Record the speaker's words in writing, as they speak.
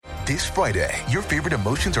This Friday, your favorite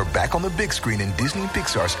emotions are back on the big screen in Disney and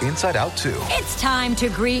Pixar's Inside Out 2. It's time to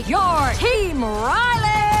greet your Team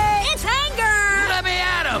Riley. It's anger. Let me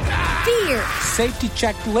at him. Fear. Safety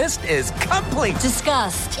checklist is complete.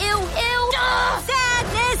 Disgust. Ew.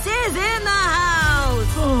 Sadness is in the house.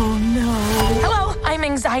 Oh, no. Hello, I'm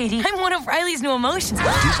anxiety. I'm one of Riley's new emotions.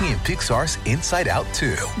 Disney and Pixar's Inside Out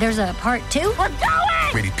 2. There's a part 2? We're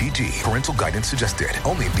going! Rated PG. Parental guidance suggested.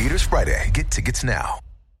 Only in theaters Friday. Get tickets now.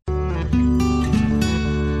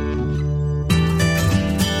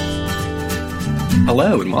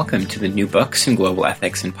 Hello and welcome to the New Books in Global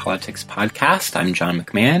Ethics and Politics podcast. I'm John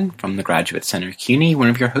McMahon from the Graduate Center CUNY, one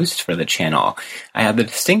of your hosts for the channel. I had the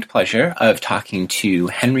distinct pleasure of talking to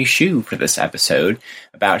Henry Shue for this episode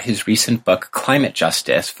about his recent book, Climate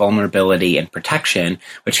Justice, Vulnerability and Protection,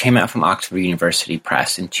 which came out from Oxford University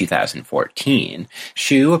Press in 2014.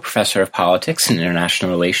 Shue, a professor of politics and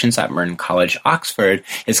international relations at Merton College, Oxford,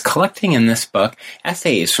 is collecting in this book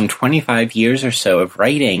essays from 25 years or so of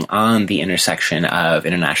writing on the intersection of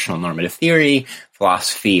international normative theory,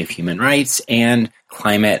 philosophy of human rights, and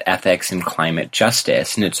climate ethics and climate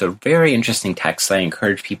justice. And it's a very interesting text that I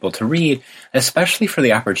encourage people to read, especially for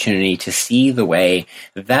the opportunity to see the way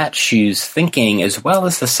that Shue's thinking, as well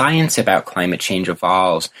as the science about climate change,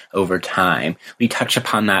 evolves over time. We touch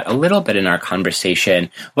upon that a little bit in our conversation,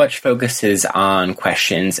 which focuses on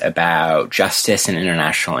questions about justice and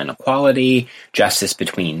international inequality, justice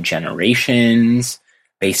between generations,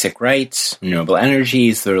 basic rights, renewable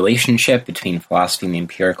energies, the relationship between philosophy and the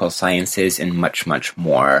empirical sciences, and much, much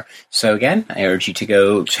more. So again, I urge you to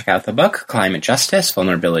go check out the book, Climate Justice,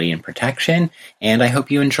 Vulnerability and Protection, and I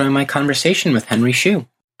hope you enjoy my conversation with Henry Shue.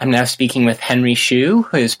 I'm now speaking with Henry Shue,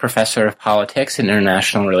 who is Professor of Politics and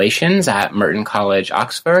International Relations at Merton College,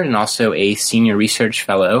 Oxford, and also a Senior Research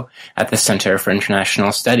Fellow at the Center for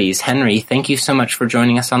International Studies. Henry, thank you so much for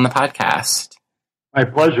joining us on the podcast. My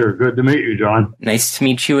pleasure. Good to meet you, John. Nice to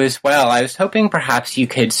meet you as well. I was hoping perhaps you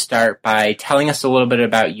could start by telling us a little bit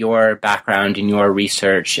about your background and your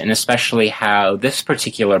research, and especially how this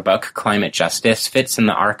particular book, Climate Justice, fits in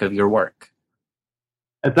the arc of your work.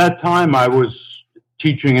 At that time, I was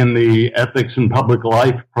teaching in the Ethics in Public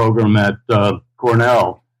Life program at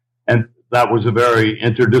Cornell, and that was a very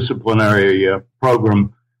interdisciplinary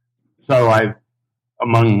program. So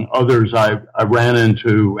among others, I ran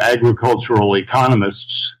into agricultural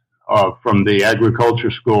economists from the agriculture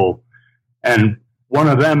school. And one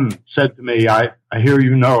of them said to me, I hear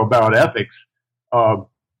you know about ethics. Can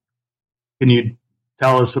you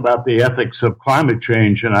tell us about the ethics of climate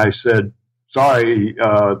change? And I said, sorry,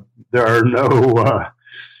 there are no,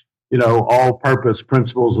 all-purpose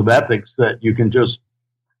principles of ethics that you can just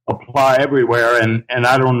apply everywhere, and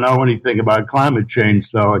I don't know anything about climate change,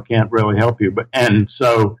 so I can't really help you. And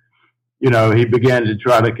so, he began to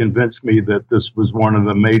try to convince me that this was one of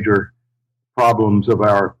the major problems of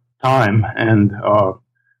our time, and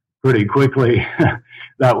pretty quickly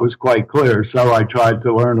that was quite clear. So I tried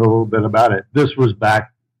to learn a little bit about it. This was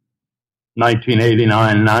back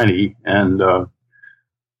 1989-90, and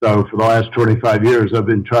so for the last 25 years, I've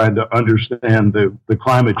been trying to understand the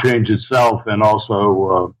climate change itself, and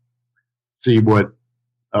also see what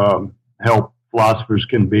help philosophers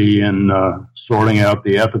can be in sorting out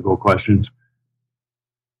the ethical questions.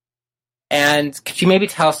 And could you maybe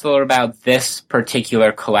tell us a little about this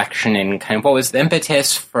particular collection and kind of what was the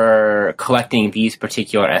impetus for collecting these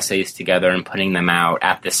particular essays together and putting them out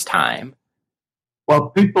at this time? Well,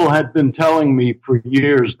 people had been telling me for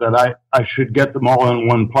years that I should get them all in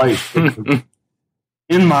one place.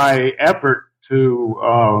 In my effort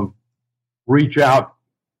to reach out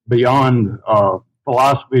beyond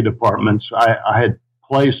philosophy departments, I had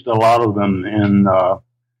placed a lot of them in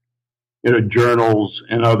journals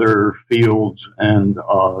in other fields and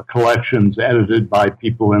collections edited by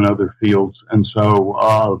people in other fields. And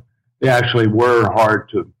so they actually were hard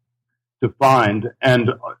to find. And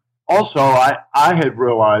also, I had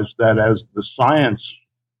realized that as the science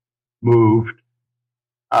moved,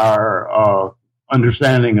 our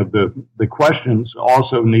understanding of the questions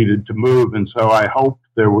also needed to move. And so I hoped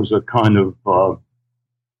there was a kind of,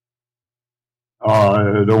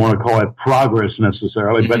 I don't want to call it progress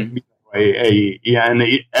necessarily, but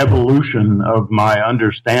an evolution of my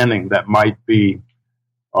understanding that might be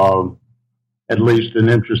at least an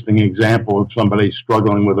interesting example of somebody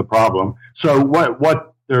struggling with a problem. So what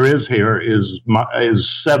there is here is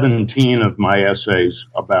 17 of my essays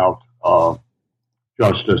about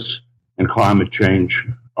justice and climate change.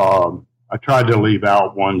 I tried to leave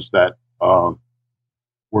out ones that were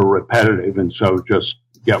repetitive, and so just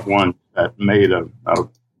get one that made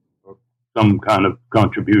some kind of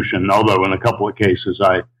contribution. Although in a couple of cases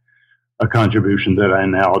I a contribution that I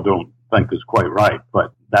now don't think is quite right,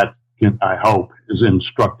 but that, I hope, is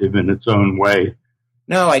instructive in its own way.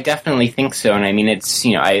 No, I definitely think so. And I mean, it's,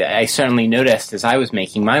 I certainly noticed as I was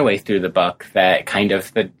making my way through the book that kind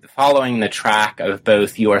of following the track of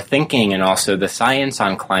both your thinking and also the science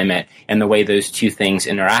on climate and the way those two things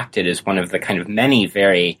interacted is one of the kind of many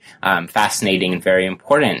very fascinating and very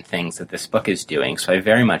important things that this book is doing. So I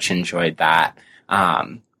very much enjoyed that.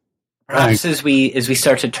 Perhaps as we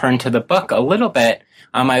start to turn to the book a little bit,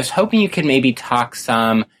 I was hoping you could maybe talk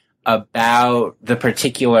some about the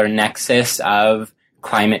particular nexus of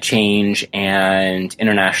climate change and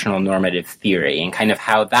international normative theory and kind of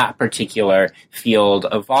how that particular field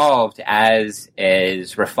evolved as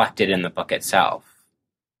is reflected in the book itself.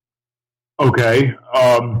 Okay.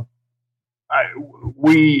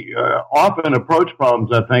 We often approach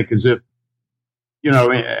problems, I think, as if,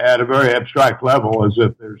 at a very abstract level, as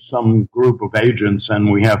if there's some group of agents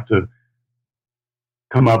and we have to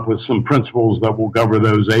come up with some principles that will govern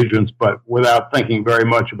those agents, but without thinking very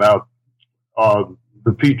much about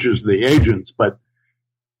the features of the agents. But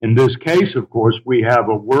in this case, of course, we have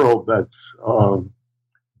a world that's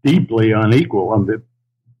deeply unequal.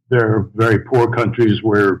 There are very poor countries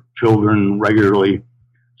where children regularly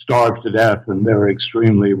starve to death, and there are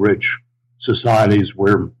extremely rich societies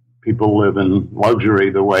where people live in luxury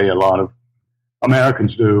the way a lot of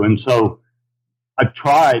Americans do. And so I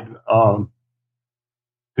tried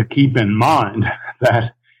to keep in mind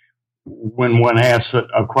that when one asks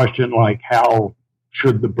a question like how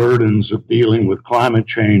should the burdens of dealing with climate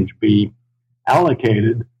change be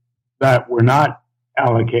allocated, that we're not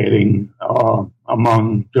allocating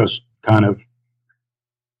among just kind of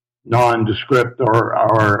nondescript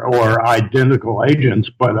or identical agents,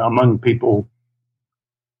 but among people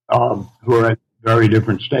who are at very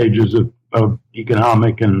different stages of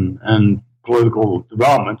economic and political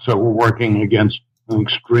development. So we're working against an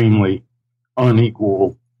extremely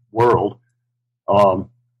unequal world.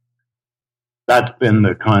 That's been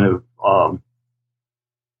the kind of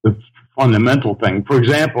the fundamental thing. For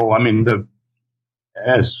example,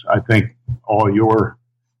 as I think all your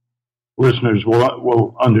listeners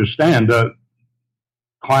will understand,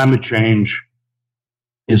 climate change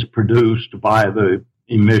is produced by the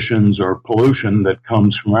emissions or pollution that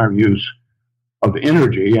comes from our use of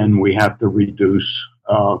energy, and we have to reduce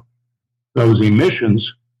those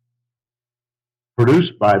emissions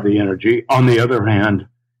produced by the energy. On the other hand,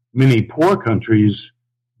 many poor countries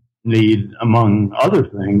need, among other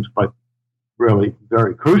things, but really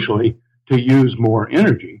very crucially, to use more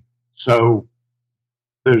energy. So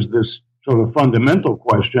there's this sort of fundamental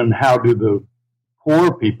question: how do the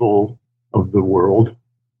poor people of the world,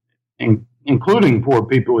 including poor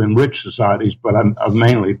people in rich societies, but I've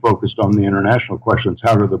mainly focused on the international questions,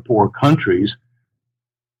 how do the poor countries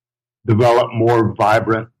develop more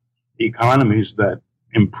vibrant economies that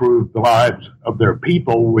improve the lives of their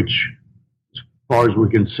people, which, as far as we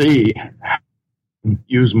can see,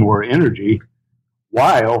 use more energy,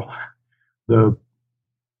 while the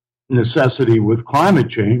necessity with climate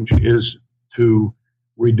change is to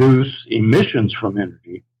reduce emissions from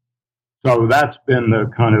energy. So that's been the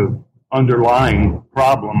kind of underlying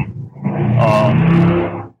problem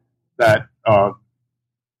that,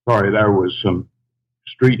 sorry, there was some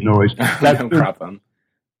street noise. That's no problem.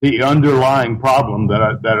 The underlying problem that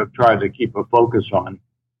I've tried to keep a focus on.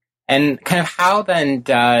 And kind of how then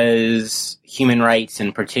does human rights,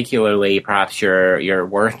 and particularly perhaps your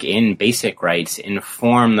work in basic rights,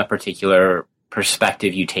 inform the particular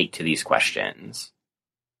perspective you take to these questions?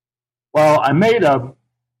 Well, I made a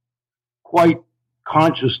quite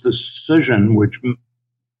conscious decision, which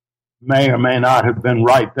may or may not have been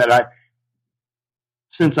right, that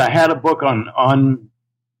since I had a book on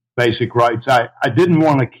basic rights, I didn't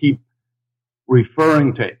want to keep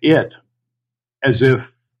referring to it as if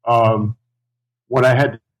what I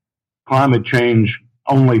had, climate change,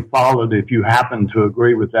 only followed if you happen to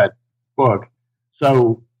agree with that book.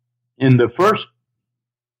 So in the first,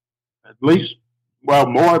 at least, well,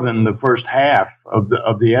 more than the first half of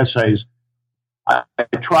the essays, I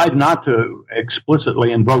tried not to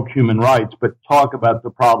explicitly invoke human rights, but talk about the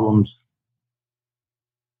problems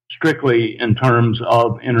strictly in terms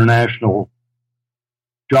of international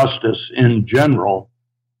justice in general,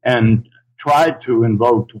 and tried to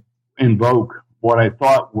invoke what I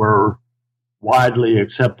thought were widely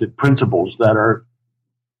accepted principles that are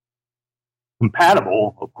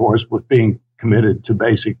compatible, of course, with being committed to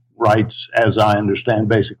basic rights as I understand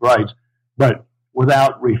basic rights, but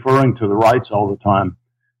without referring to the rights all the time.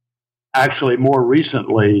 Actually, more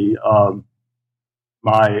recently,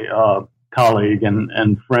 my colleague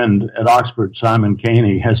and friend at Oxford, Simon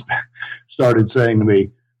Caney, has started saying to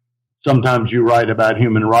me, sometimes you write about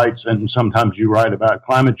human rights and sometimes you write about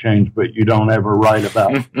climate change, but you don't ever write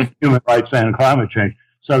about human rights and climate change.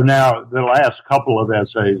 So now the last couple of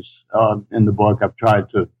essays in the book, I've tried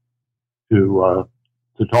to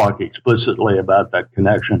talk explicitly about that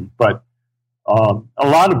connection. But a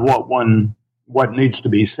lot of what needs to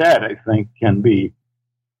be said, I think, can be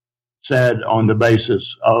said on the basis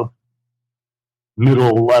of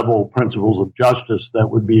middle-level principles of justice that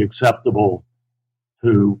would be acceptable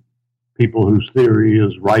to people whose theory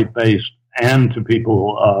is right-based and to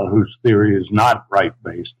people whose theory is not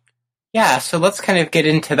right-based. Yeah, so let's kind of get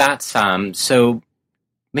into that some. So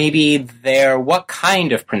maybe what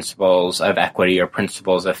kind of principles of equity or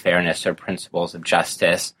principles of fairness or principles of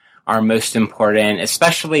justice are most important,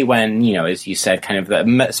 especially when, as you said, kind of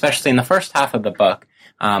especially in the first half of the book,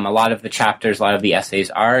 a lot of the chapters, a lot of the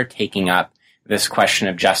essays are taking up this question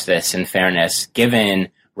of justice and fairness given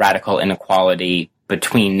radical inequality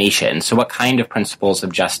between nations. So what kind of principles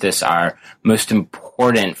of justice are most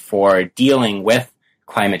important for dealing with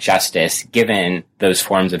climate justice given those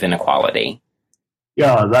forms of inequality?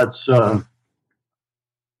 Yeah, that's a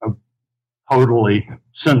totally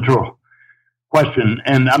central question.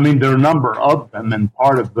 And I mean, there are a number of them, and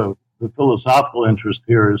part of the philosophical interest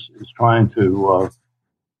here is trying to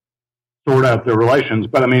sort out their relations.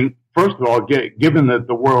 But I mean, first of all, given that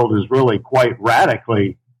the world is really quite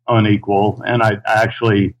radically unequal, and I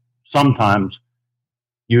actually sometimes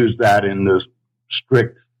use that in the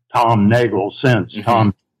strict Tom Nagel sense. Mm-hmm.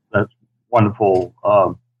 Tom, that's wonderful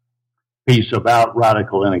piece about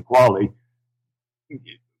radical inequality.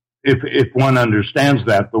 If one understands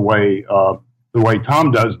that the way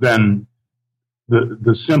Tom does, then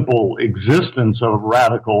the simple existence of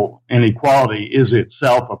radical inequality is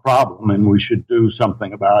itself a problem, and we should do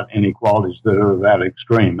something about inequalities that are that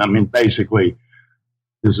extreme. I mean, basically,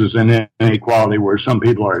 this is an inequality where some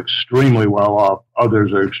people are extremely well off,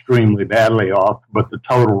 others are extremely badly off, but the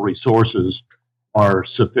total resources are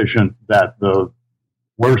sufficient that the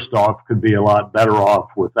worst off could be a lot better off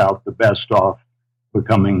without the best off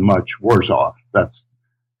becoming much worse off. That's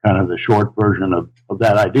kind of the short version of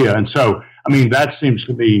that idea. And so, I mean, that seems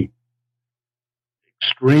to be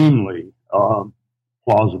extremely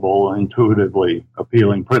plausible, intuitively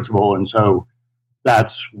appealing principle. And so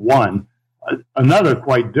that's one. Another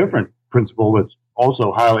quite different principle that's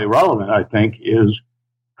also highly relevant, I think, is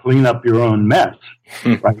clean up your own mess,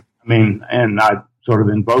 right? I mean, and I sort of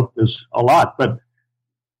invoke this a lot, but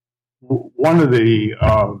one of the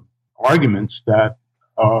arguments that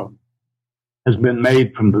has been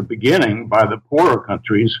made from the beginning by the poorer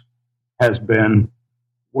countries has been,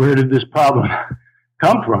 where did this problem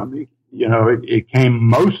come from? It came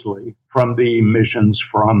mostly from the emissions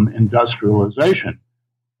from industrialization.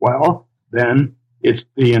 Well, then it's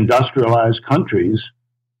the industrialized countries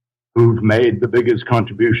who've made the biggest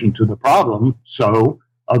contribution to the problem. So,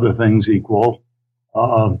 other things equal,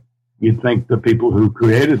 you'd think the people who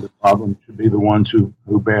created the problem should be the ones who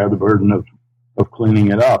bear the burden of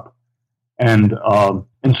cleaning it up, and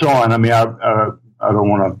so on. I mean, I don't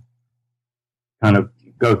want to kind of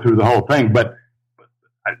go through the whole thing, but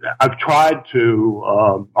I've tried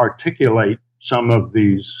to articulate some of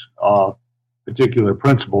these particular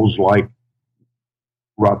principles, like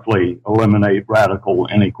roughly eliminate radical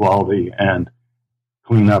inequality and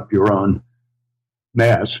clean up your own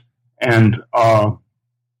mess, and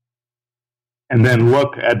then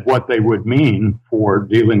look at what they would mean for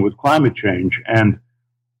dealing with climate change. And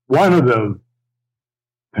one of the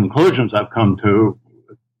conclusions I've come to,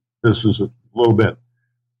 this is a little bit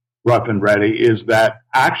rough and ready, is that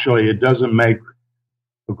actually it doesn't make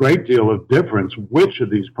a great deal of difference which of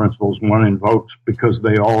these principles one invokes, because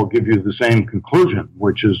they all give you the same conclusion,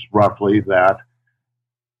 which is roughly that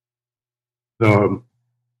the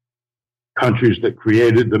countries that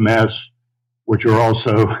created the mess, which are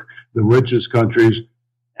also the richest countries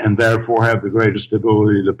and therefore have the greatest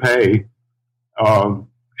ability to pay,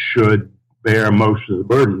 should bear most of the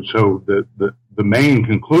burden. So the main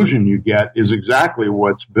conclusion you get is exactly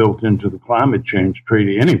what's built into the climate change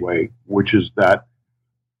treaty anyway, which is that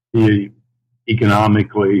the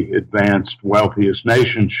economically advanced, wealthiest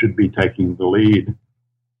nations should be taking the lead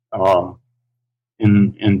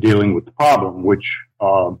in dealing with the problem, which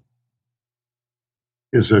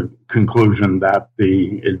is a conclusion that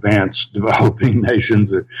the advanced developing nations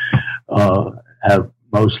have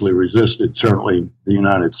mostly resisted. Certainly the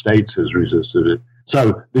United States has resisted it.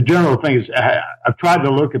 So the general thing is, I've tried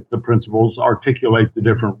to look at the principles, articulate the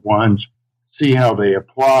different ones, see how they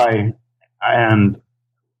apply, and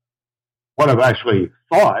what I've actually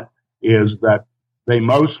thought is that they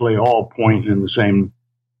mostly all point in the same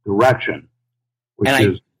direction,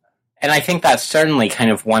 And I think that's certainly kind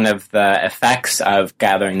of one of the effects of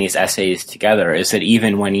gathering these essays together, is that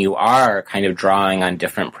even when you are kind of drawing on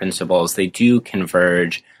different principles, they do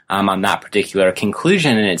converge on that particular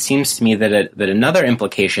conclusion. And it seems to me that another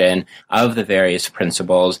implication of the various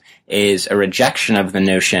principles is a rejection of the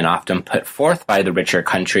notion often put forth by the richer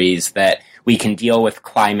countries that we can deal with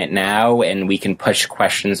climate now and we can push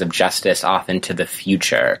questions of justice off into the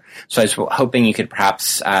future. So I was hoping you could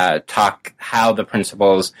perhaps talk how the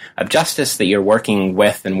principles of justice that you're working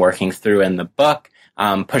with and working through in the book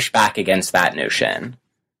push back against that notion.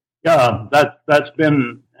 Yeah, that's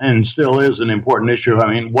been and still is an important issue.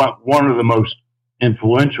 I mean, one of the most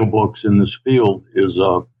influential books in this field is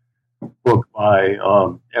a book by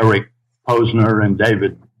Eric Posner and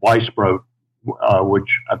David Weisbrot, which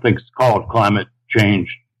I think is called Climate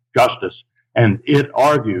Change Justice. And it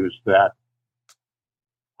argues that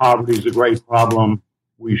poverty is a great problem.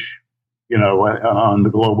 On the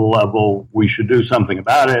global level, we should do something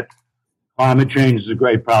about it. Climate change is a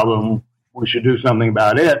great problem. We should do something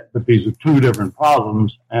about it. But these are two different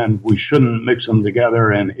problems, and we shouldn't mix them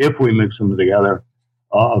together. And if we mix them together,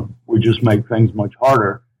 we just make things much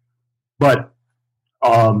harder. But,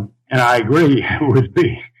 and I agree, it would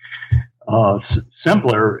be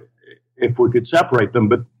simpler if we could separate them,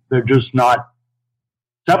 but they're just not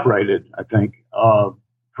separated, I think.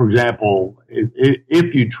 For example,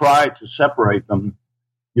 if you try to separate them,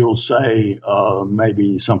 you'll say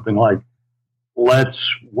maybe something like, let's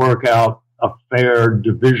work out a fair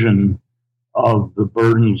division of the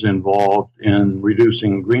burdens involved in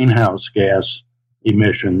reducing greenhouse gas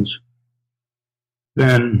emissions.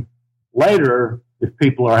 Then later, if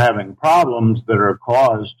people are having problems that are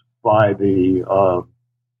caused by the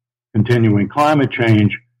continuing climate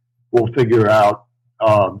change, we'll figure out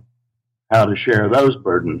how to share those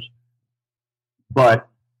burdens. But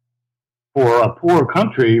for a poor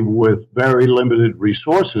country with very limited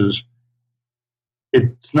resources,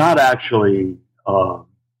 it's not actually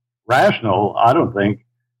rational, I don't think,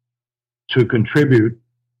 to contribute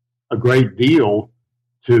a great deal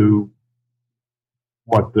to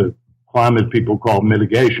what the climate people call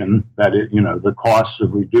mitigation, that is, the costs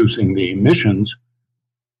of reducing the emissions,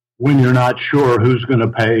 when you're not sure who's going to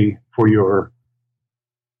pay for your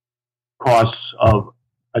costs of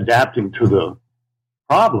adapting to the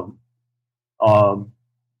problem.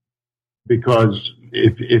 Because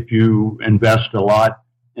if you invest a lot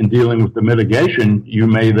in dealing with the mitigation, you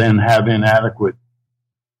may then have inadequate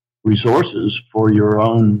resources for your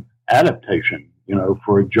own adaptation,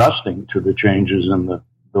 for adjusting to the changes in the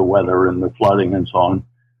weather and the flooding and so on.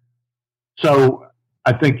 So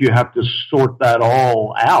I think you have to sort that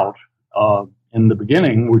all out in the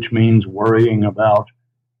beginning, which means worrying about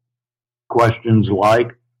questions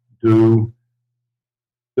like, do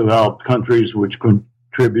developed countries which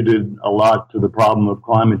contributed a lot to the problem of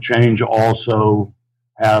climate change also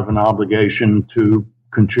have an obligation to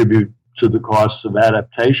contribute to the costs of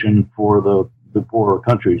adaptation for the poorer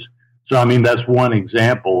countries? So, I mean, that's one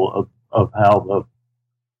example of how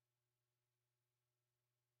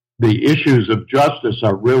the issues of justice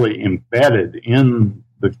are really embedded in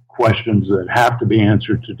the questions that have to be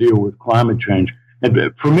answered to deal with climate change.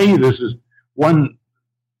 And for me, this is one,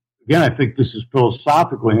 again, I think this is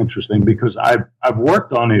philosophically interesting because I've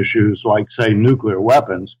worked on issues like, say, nuclear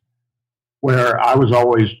weapons, where I was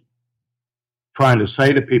always trying to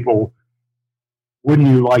say to people, wouldn't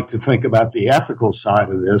you like to think about the ethical side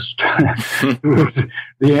of this?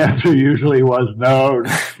 The answer usually was no,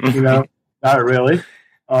 not really,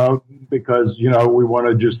 because, we want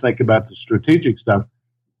to just think about the strategic stuff.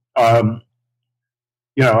 I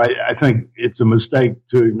think it's a mistake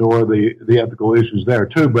to ignore the ethical issues there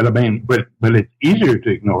too, but it's easier to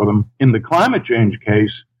ignore them. In the climate change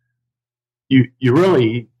case, you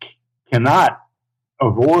really cannot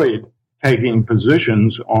avoid taking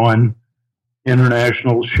positions on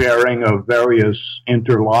international sharing of various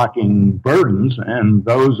interlocking burdens, and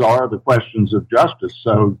those are the questions of justice.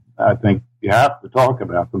 So I think you have to talk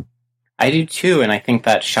about them. I do too, and I think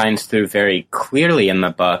that shines through very clearly in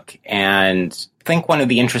the book. And I think one of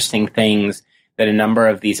the interesting things that a number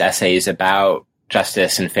of these essays about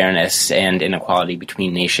justice and fairness and inequality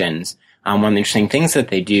between nations, one of the interesting things that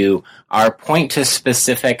they do are point to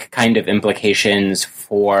specific kind of implications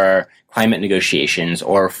for climate negotiations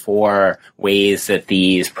or for ways that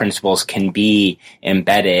these principles can be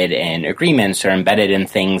embedded in agreements or embedded in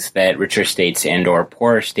things that richer states and or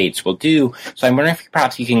poorer states will do. So I'm wondering if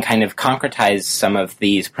perhaps you can kind of concretize some of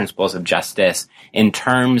these principles of justice in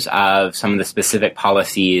terms of some of the specific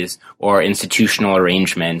policies or institutional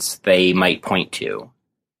arrangements they might point to.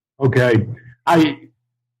 Okay.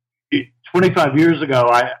 25 years ago,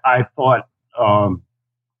 I thought,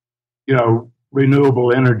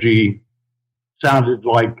 renewable energy sounded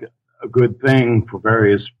like a good thing for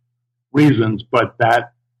various reasons, but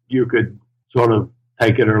that you could sort of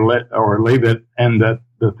take it or leave it, and that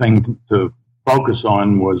the thing to focus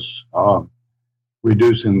on was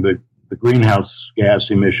reducing the greenhouse gas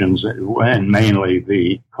emissions, and mainly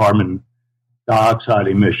the carbon dioxide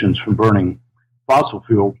emissions from burning fossil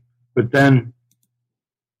fuel. But then,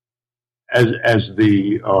 as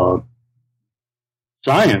the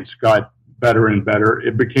science got better and better,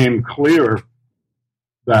 it became clear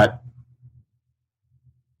that,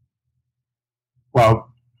 well,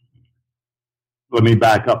 let me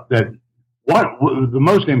back up, that the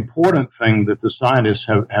most important thing that the scientists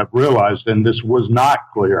have realized, and this was not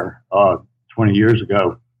clear 20 years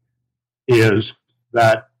ago, is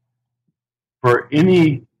that for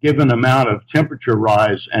any given amount of temperature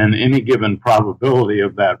rise and any given probability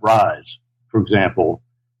of that rise, for example,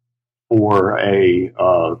 for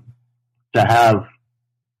to have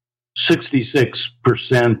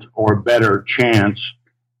 66% or better chance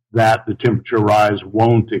that the temperature rise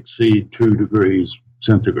won't exceed 2 degrees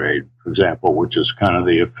centigrade, for example, which is kind of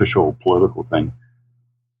the official political thing.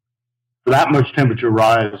 For that much temperature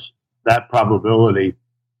rise, that probability,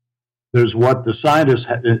 there's what the scientists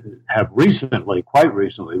have recently, quite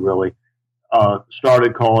recently really,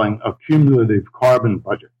 started calling a cumulative carbon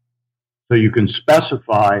budget. So you can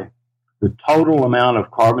specify the total amount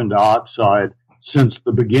of carbon dioxide since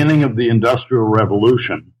the beginning of the Industrial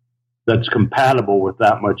Revolution that's compatible with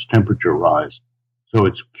that much temperature rise. So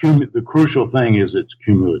it's the crucial thing is it's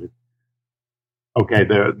cumulative. Okay,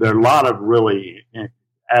 there are a lot of really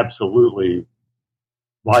absolutely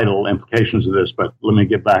vital implications of this, but let me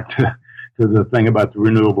get back to the thing about the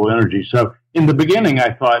renewable energy. So in the beginning,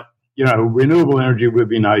 I thought, renewable energy would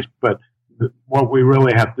be nice, but what we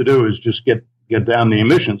really have to do is just get down the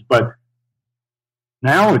emissions. But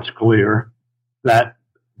now it's clear that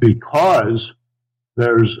because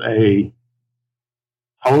there's a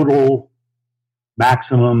total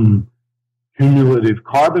maximum cumulative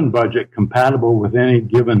carbon budget compatible with any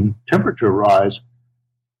given temperature rise,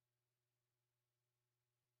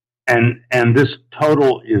 and this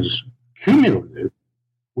total is cumulative,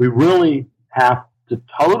 we really have to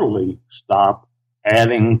totally stop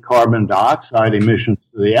adding carbon dioxide emissions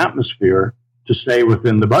to the atmosphere to stay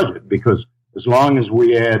within the budget, because as long as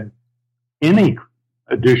we add any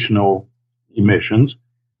additional emissions,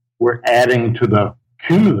 we're adding to the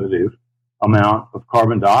cumulative amount of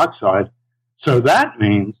carbon dioxide. So that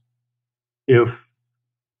means if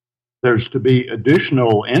there's to be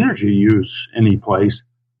additional energy use any place,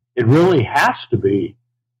 it really has to be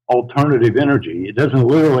alternative energy. It doesn't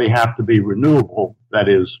literally have to be renewable. That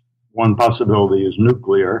is, one possibility is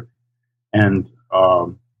nuclear, and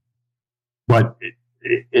but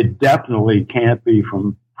it definitely can't be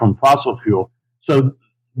from fossil fuel. So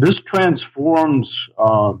this transforms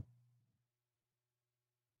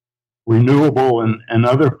renewable and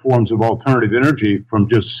other forms of alternative energy from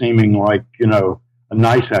just seeming like, a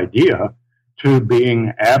nice idea to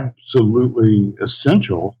being absolutely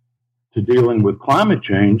essential to dealing with climate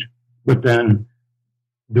change, but then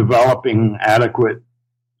developing adequate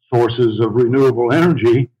sources of renewable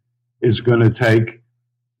energy is going to take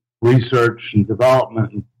research and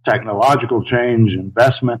development and technological change,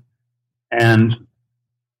 investment, and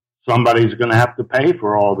somebody's going to have to pay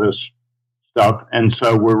for all this stuff. And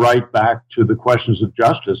so we're right back to the questions of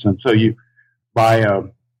justice. And so you, by a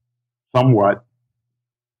somewhat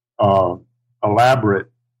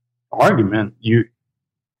elaborate argument, you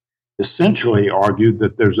essentially argued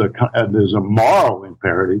that there's a moral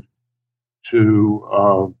imperative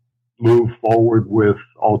to move forward with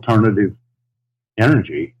alternative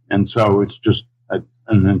energy. And so it's just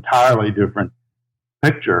an entirely different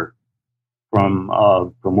picture from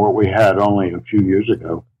what we had only a few years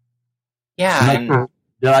ago. Yeah.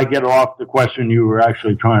 Did I get off the question you were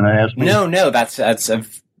actually trying to ask me? No, that's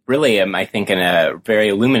really, I think, a very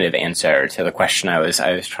illuminative answer to the question I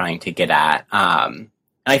was trying to get at.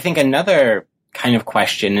 I think another kind of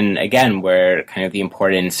question, and again, where kind of the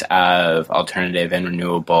importance of alternative and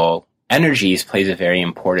renewable energies plays a very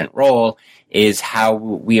important role, is how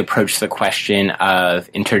we approach the question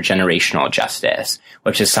of intergenerational justice,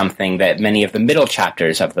 which is something that many of the middle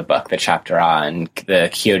chapters of the book, the chapter on the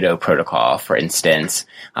Kyoto Protocol, for instance,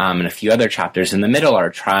 and a few other chapters in the middle are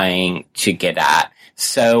trying to get at.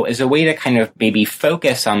 So as a way to kind of maybe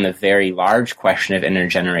focus on the very large question of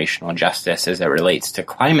intergenerational justice as it relates to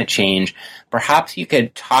climate change, perhaps you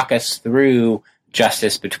could talk us through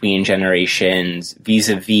justice between generations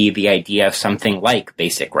vis-a-vis the idea of something like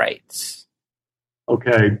basic rights.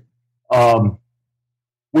 Okay.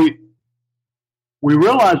 we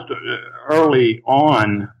realized early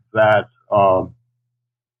on that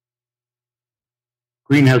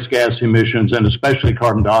greenhouse gas emissions, and especially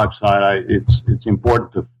carbon dioxide, it's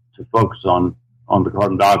important to focus on the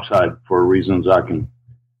carbon dioxide for reasons I can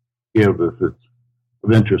give if it's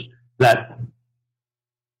of interest, that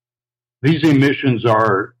these emissions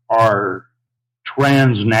are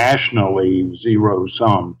transnationally zero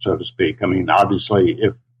sum, so to speak. I mean, obviously,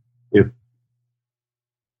 if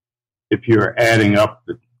you're adding up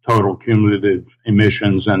the total cumulative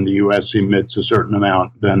emissions and the U.S. emits a certain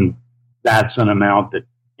amount, then that's an amount that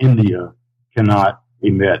India cannot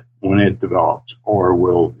emit when it develops or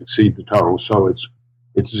will exceed the total. So it's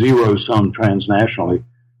zero sum transnationally.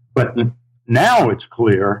 But now it's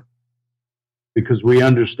clear, because we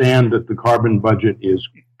understand that the carbon budget is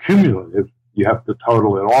cumulative. You have to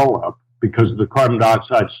total it all up because the carbon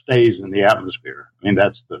dioxide stays in the atmosphere. I mean,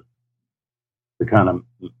 that's the kind of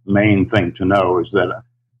main thing to know, is that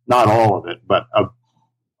not all of it, but a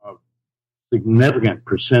significant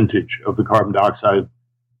percentage of the carbon dioxide,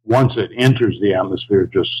 once it enters the atmosphere,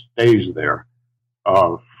 just stays there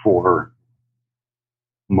for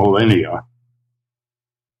millennia.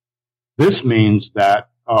 This means that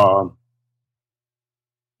not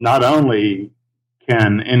only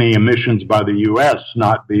can any emissions by the U.S.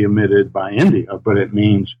 not be emitted by India, but it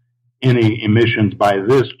means any emissions by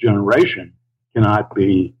this generation cannot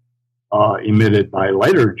be emitted by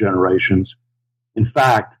later generations. In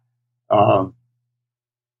fact,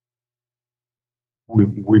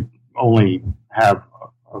 we only have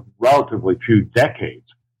a relatively few decades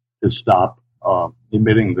to stop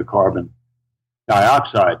emitting the carbon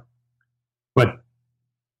dioxide. But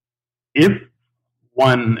if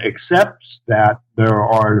one accepts that there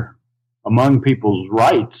are, among people's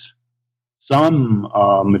rights, some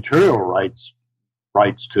material rights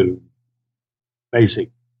to basic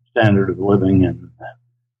standard of living and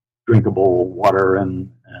drinkable water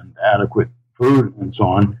and adequate food and so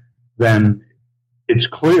on, then it's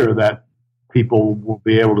clear that people will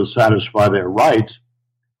be able to satisfy their rights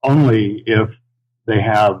only if they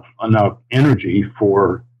have enough energy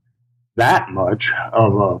for that much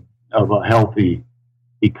of a healthy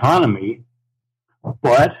economy.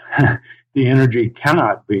 But the energy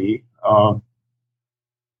cannot be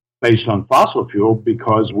based on fossil fuel,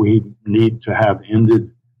 because we need to have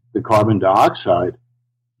ended the carbon dioxide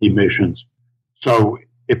emissions. So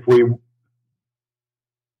if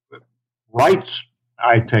rights,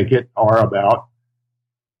 I take it, are about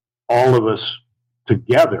all of us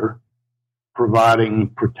together providing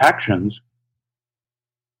protections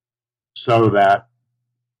so that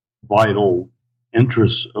vital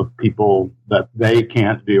interests of people that they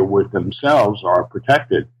can't deal with themselves are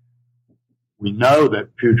protected. We know that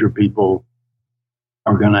future people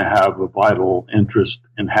are going to have a vital interest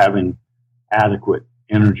in having adequate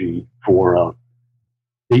energy for a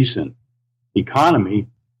decent economy,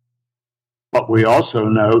 but we also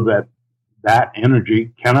know that that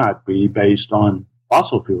energy cannot be based on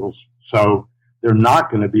fossil fuels. So they're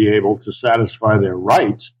not going to be able to satisfy their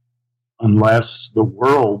rights unless the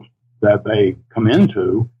world that they come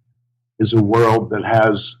into is a world that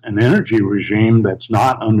has an energy regime that's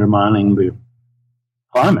not undermining the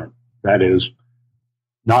climate. That is,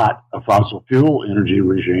 not a fossil fuel energy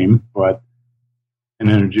regime, but an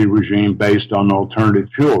energy regime based on alternative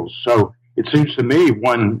fuels. So it seems to me,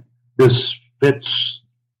 when this fits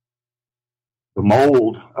the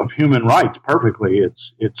mold of human rights perfectly,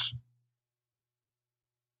 it's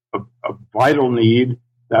a vital need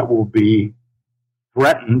that will be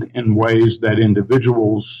threatened in ways that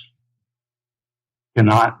individuals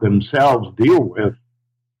cannot themselves deal with,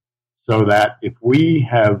 so that if we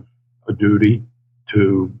have a duty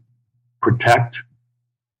to protect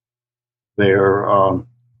their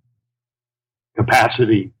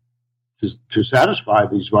capacity to satisfy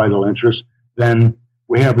these vital interests, then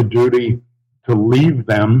we have a duty to leave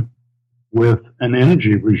them with an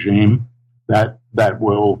energy regime that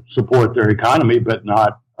will support their economy but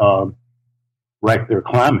not wreck their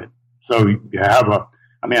climate. So you have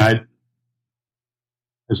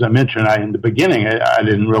as I mentioned, in the beginning, I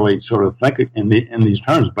didn't really sort of think in these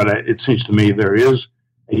terms, but it seems to me there is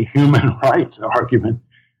a human rights argument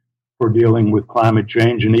for dealing with climate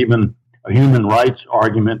change, and even a human rights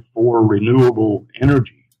argument for renewable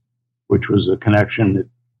energy, which was a connection that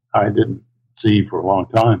I didn't see for a long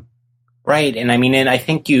time. Right, and I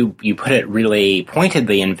think you put it really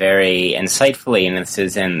pointedly and very insightfully, and this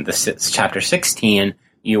is in chapter 16,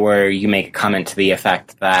 where you make a comment to the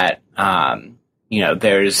effect that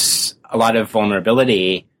there's a lot of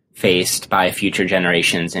vulnerability faced by future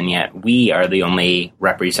generations, and yet we are the only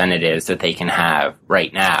representatives that they can have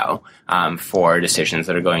right now for decisions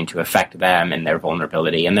that are going to affect them and their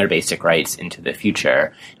vulnerability and their basic rights into the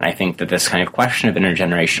future. And I think that this kind of question of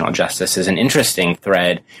intergenerational justice is an interesting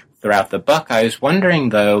thread throughout the book. I was wondering,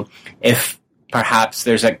 though, if perhaps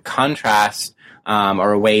there's a contrast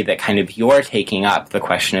or a way that kind of you're taking up the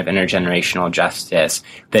question of intergenerational justice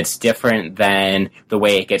that's different than the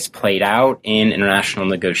way it gets played out in international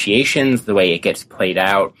negotiations, the way it gets played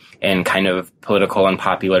out in kind of political and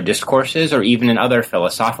popular discourses, or even in other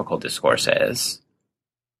philosophical discourses.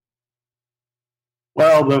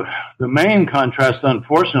 Well, the main contrast,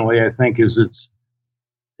 unfortunately, I think, is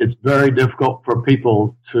it's very difficult for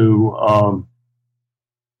people to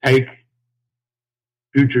take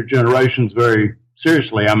future generations very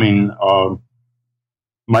seriously. I mean,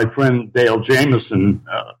 my friend Dale Jamieson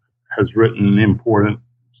has written important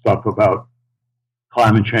stuff about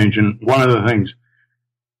climate change, and one of the things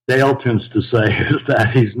Dale tends to say is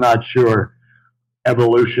that he's not sure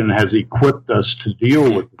evolution has equipped us to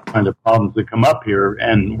deal with the kind of problems that come up here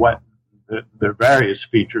and what the various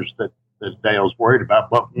features that Dale's worried about.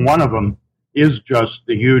 But one of them is just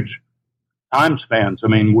the huge time spans. I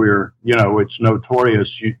mean, it's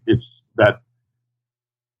notorious. It's that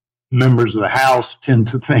members of the House tend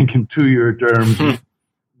to think in 2-year terms.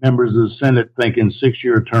 Members of the Senate think in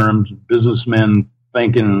 6-year terms. Businessmen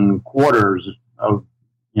think in quarters of,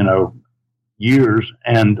 years.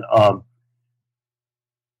 And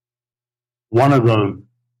one of the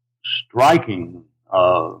striking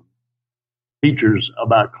features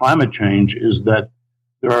about climate change is that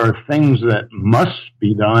there are things that must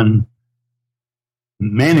be done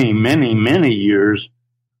many, many, many years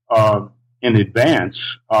in advance.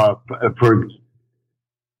 The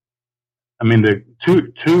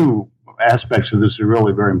two aspects of this are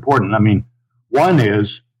really very important. I mean, one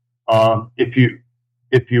is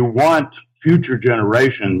if you want future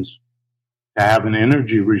generations to have an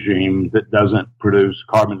energy regime that doesn't produce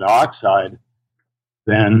carbon dioxide,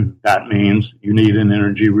 then that means you need an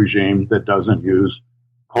energy regime that doesn't use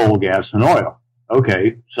coal, gas, and oil.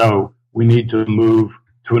 Okay, so we need to move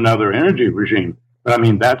to another energy regime. But I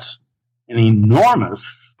mean, that's an enormous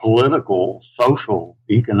political, social,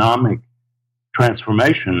 economic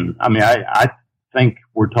transformation. I mean, I think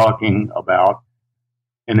we're talking about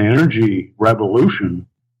an energy revolution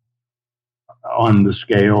on the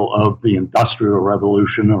scale of the Industrial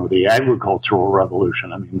Revolution or the Agricultural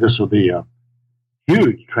Revolution. I mean, this will be a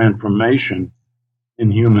huge transformation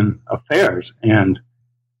in human affairs. And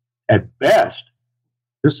at best,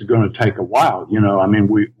 this is going to take a while. I mean,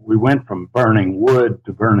 we went from burning wood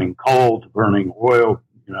to burning coal to burning oil,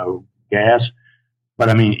 gas. But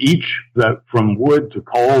I mean, from wood to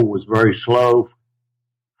coal was very slow.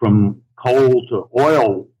 From coal to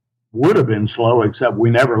oil would have been slow, except we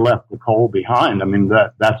never left the coal behind. I mean,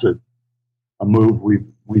 that's a move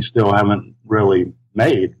we still haven't really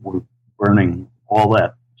made. We're burning all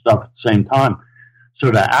that stuff at the same time.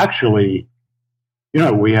 So to actually,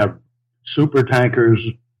 we have super tankers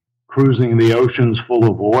cruising the oceans full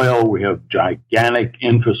of oil. We have gigantic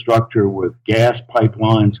infrastructure with gas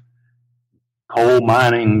pipelines, coal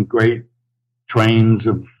mining, great trains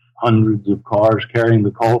of hundreds of cars carrying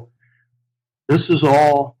the coal. This is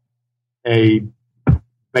all a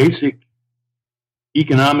basic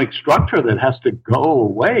economic structure that has to go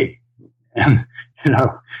away and,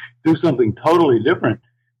 do something totally different.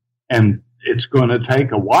 And it's going to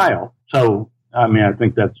take a while. So, I mean, I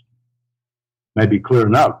think that's maybe clear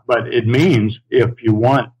enough. But it means if you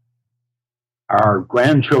want our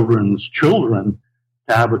grandchildren's children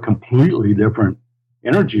to have a completely different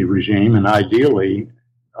energy regime, and ideally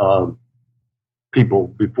people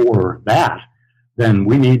before that, then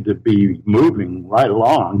we need to be moving right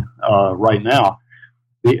along right now.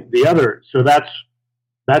 The other, so that's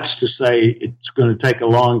to say it's going to take a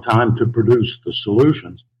long time to produce the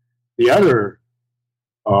solutions. The other,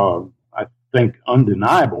 I think,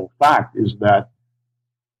 undeniable fact is that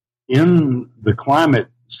in the climate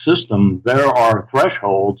system, there are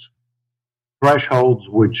thresholds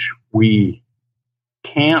which we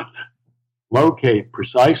can't locate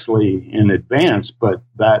precisely in advance, but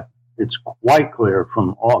that it's quite clear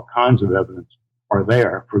from all kinds of evidence are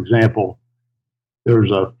there. For example,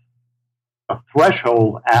 there's a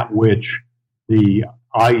threshold at which the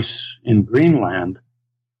ice in Greenland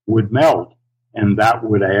would melt, and that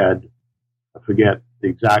would add, I forget the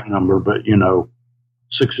exact number, but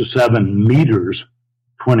 6 or 7 meters,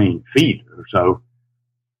 20 feet or so,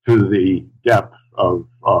 to the depth of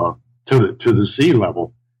to the sea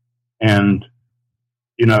level. And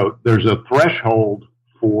there's a threshold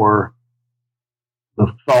for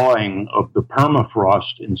the thawing of the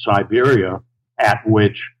permafrost in Siberia, at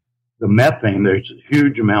which the methane, there's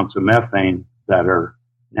huge amounts of methane that are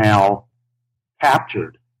now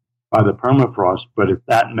captured by the permafrost. But if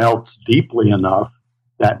that melts deeply enough,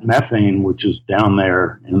 that methane, which is down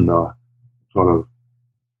there in the sort of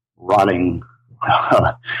rotting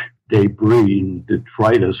debris and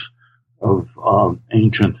detritus of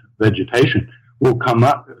ancient vegetation, will come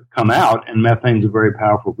out, and methane's a very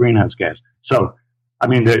powerful greenhouse gas. So, I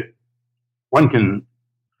mean, one can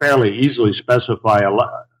fairly easily specify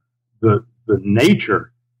the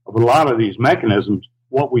nature of a lot of these mechanisms.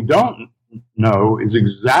 What we don't know is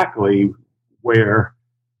exactly where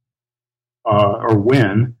or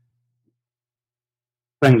when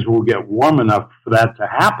things will get warm enough for that to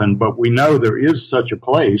happen, but we know there is such a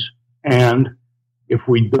place, and if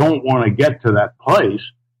we don't want to get to that place,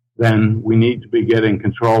 then we need to be getting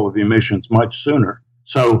control of the emissions much sooner.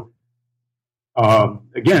 So,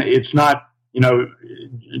 again, it's not,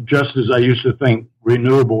 just as I used to think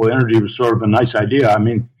renewable energy was sort of a nice idea. I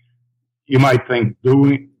mean, you might think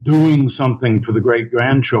doing something for the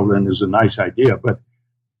great-grandchildren is a nice idea, but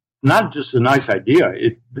not just a nice idea.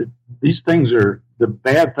 The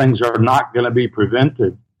bad things are not going to be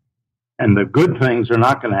prevented, and the good things are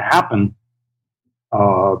not going to happen,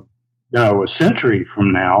 a century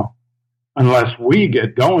from now, unless we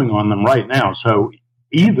get going on them right now. So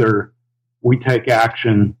either we take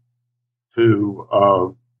action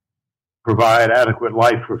to provide adequate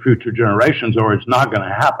life for future generations, or it's not going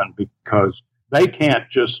to happen, because they can't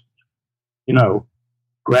just,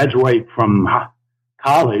 graduate from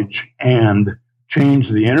college and change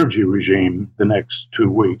the energy regime the next 2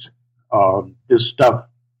 weeks. This stuff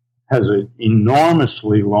has an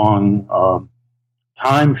enormously long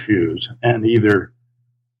time fuse, and either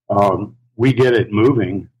we get it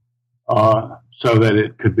moving so that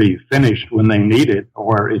it could be finished when they need it,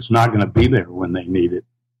 or it's not going to be there when they need it.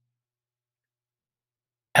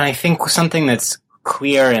 And I think something that's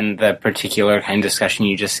clear in the particular kind of discussion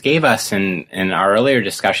you just gave us, and in our earlier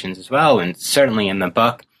discussions as well, and certainly in the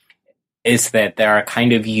book, is that there are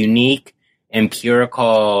kind of unique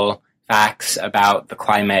empirical facts about the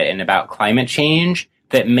climate and about climate change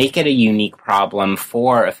that make it a unique problem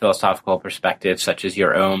for a philosophical perspective such as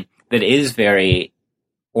your own that is very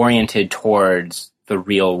oriented towards the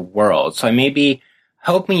real world. So I may be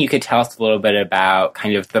hoping you could tell us a little bit about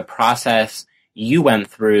kind of the process you went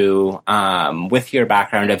through with your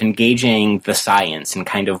background of engaging the science and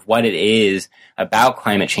kind of what it is about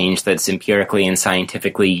climate change that's empirically and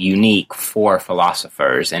scientifically unique for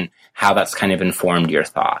philosophers, and how that's kind of informed your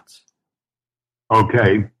thoughts.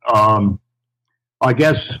 Okay. I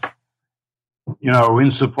guess,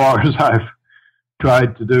 insofar as I've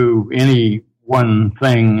tried to do any one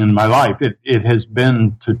thing in my life, it has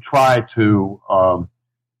been to try to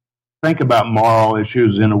think about moral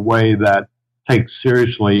issues in a way that takes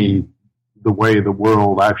seriously the way the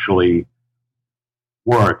world actually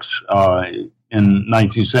works. In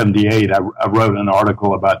 1978, I wrote an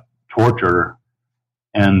article about torture,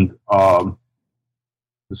 and the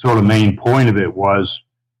sort of main point of it was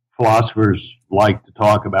philosophers like to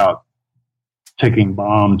talk about ticking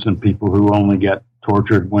bombs and people who only get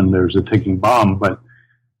tortured when there's a ticking bomb, but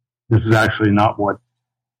this is actually not what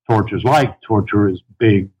torture is like. Torture is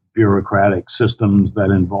big bureaucratic systems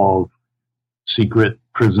that involve secret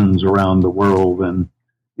prisons around the world and,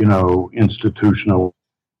 institutional,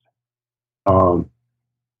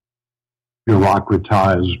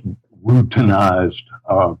 bureaucratized, routinized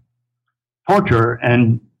torture.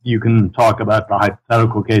 And you can talk about the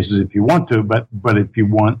hypothetical cases if you want to, but if you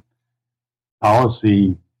want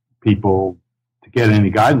policy people to get any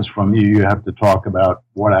guidance from you, you have to talk about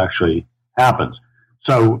what actually happens.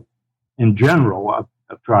 So in general,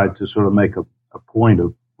 I've tried to sort of make a point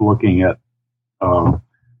of looking at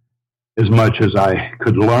as much as I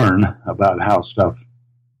could learn about how stuff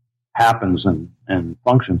happens and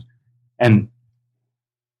functions. And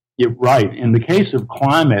you're right. In the case of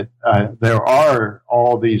climate, there are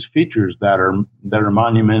all these features that are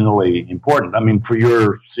monumentally important. I mean, for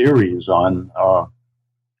your series on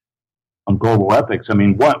global ethics, I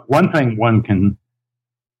mean, one thing one can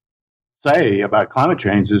say about climate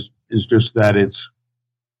change is just that it's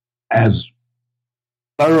as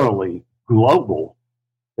thoroughly global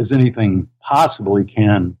as anything possibly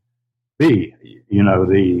can be.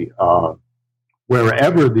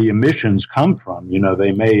 Wherever the emissions come from,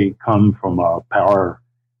 they may come from a power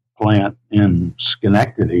plant in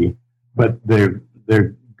Schenectady, but they're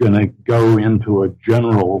going to go into a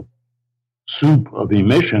general soup of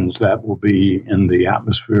emissions that will be in the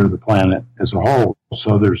atmosphere of the planet as a whole.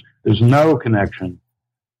 So there's no connection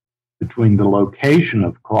between the location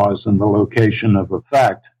of cause and the location of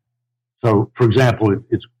effect. So, for example,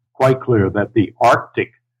 it's quite clear that the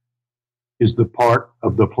Arctic is the part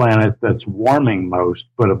of the planet that's warming most,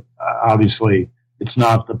 but obviously it's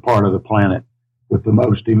not the part of the planet with the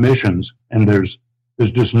most emissions, and there's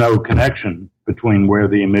just no connection between where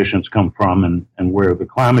the emissions come from and where the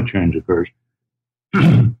climate change occurs.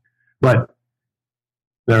 But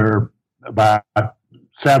there are about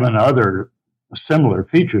 7 other similar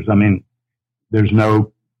features. I mean, there's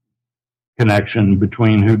no connection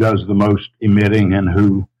between who does the most emitting and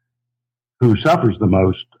who suffers the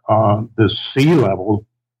most. The sea level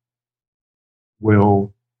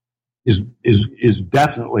is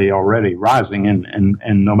definitely already rising,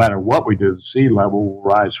 and no matter what we do, the sea level will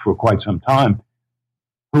rise for quite some time.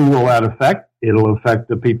 Who will that affect? It'll affect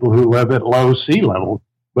the people who live at low sea level.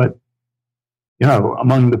 But,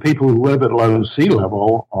 among the people who live at low sea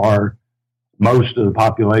level are most of the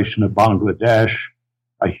population of Bangladesh,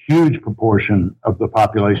 a huge proportion of the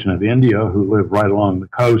population of India who live right along the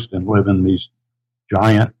coast and live in these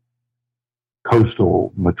giant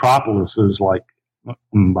coastal metropolises like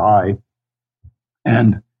Mumbai,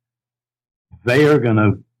 and they are going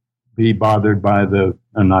to be bothered by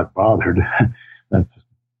not bothered, that's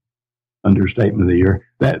understatement of the year,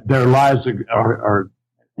 that their lives are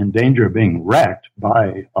in danger of being wrecked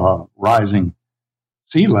by rising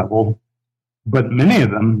sea level, but many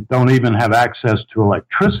of them don't even have access to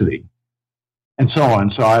electricity, and so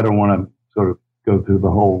on. So I don't want to sort of go through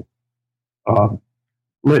the whole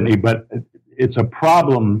litany, but it's a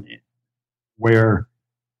problem where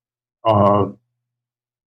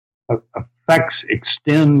effects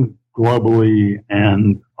extend globally,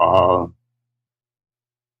 and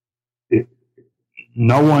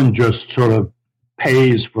no one just sort of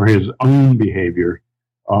pays for his own behavior.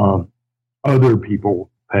 Other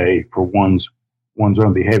people pay for one's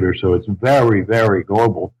own behavior. So it's very, very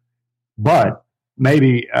global. But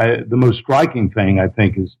maybe the most striking thing, I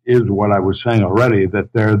think, is what I was saying already,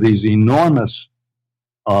 that there are these enormous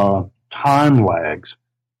time lags.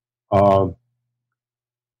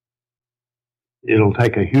 It'll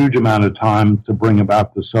take a huge amount of time to bring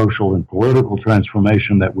about the social and political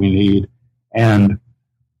transformation that we need, and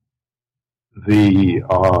the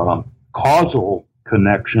causal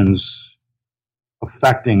connections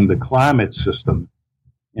affecting the climate system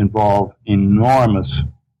involve enormous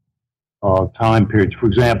time periods. For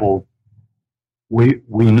example, we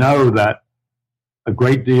know that a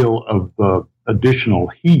great deal of the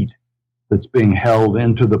additional heat that's being held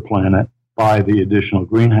into the planet by the additional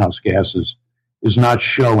greenhouse gases is not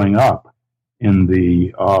showing up in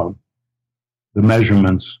the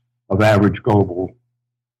measurements of average global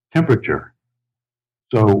temperature.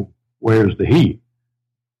 So where's the heat?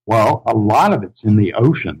 Well, a lot of it's in the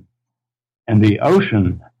ocean, and the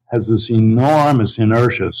ocean has this enormous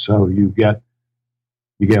inertia. So you get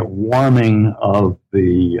warming of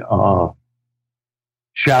the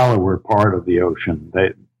shallower part of the ocean.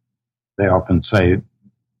 They often say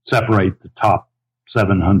separate the top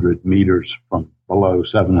 700 meters from below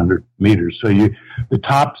 700 meters. So the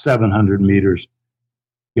top 700 meters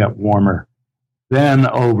get warmer. Then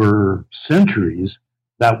over centuries,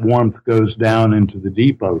 that warmth goes down into the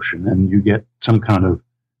deep ocean, and you get some kind of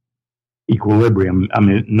equilibrium. I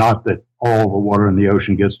mean, not that all the water in the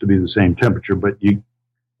ocean gets to be the same temperature, but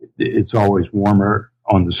it's always warmer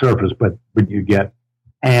on the surface, but you get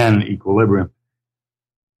an equilibrium.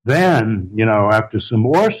 Then, after some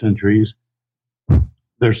more centuries,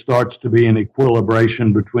 there starts to be an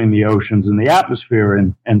equilibration between the oceans and the atmosphere,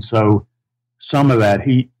 and so some of that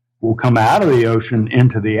heat will come out of the ocean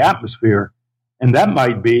into the atmosphere, and that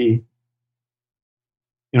might be,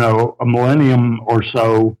 a millennium or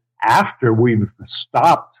so after we've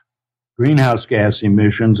stopped greenhouse gas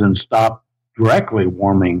emissions and stopped directly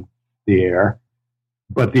warming the air,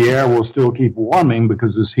 but the air will still keep warming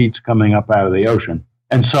because this heat's coming up out of the ocean,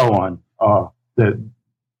 and so on.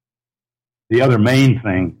 The other main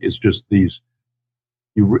thing is just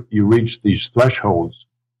you reach these thresholds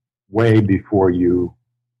way before you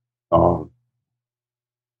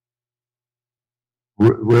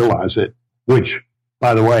realize it, which,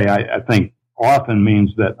 by the way, I think often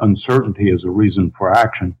means that uncertainty is a reason for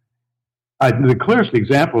action. The clearest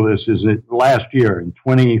example of this is that last year, in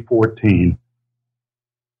 2014,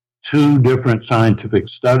 2 different scientific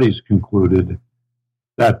studies concluded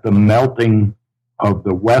that the melting of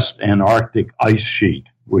the West Antarctic ice sheet,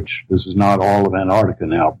 which this is not all of Antarctica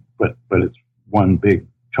now, but it's one big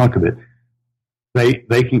chunk of it,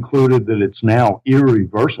 they concluded that it's now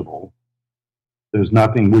irreversible. There's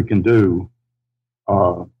nothing we can do,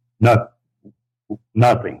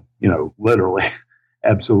 nothing, literally.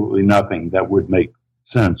 absolutely nothing that would make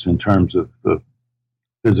sense in terms of the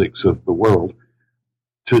physics of the world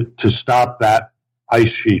to stop that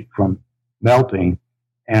ice sheet from melting.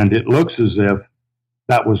 And it looks as if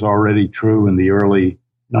that was already true in the early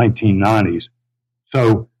 1990s.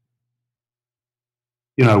 So,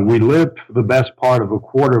 we lived for the best part of a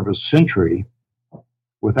quarter of a century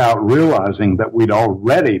without realizing that we'd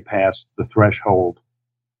already passed the threshold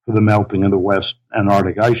for the melting of the West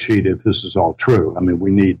Antarctic ice sheet, if this is all true. I mean,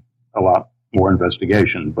 we need a lot more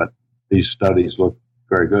investigation, but these studies look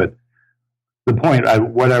very good. The point,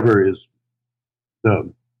 whatever is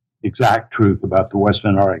the exact truth about the West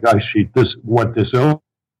Antarctic ice sheet, what this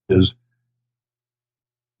is,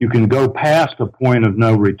 you can go past a point of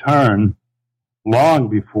no return long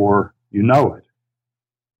before you know it.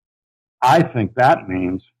 I think that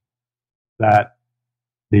means that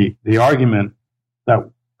the argument that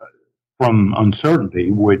from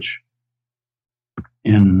uncertainty, which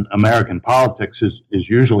in American politics is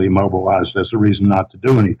usually mobilized as a reason not to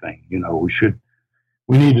do anything.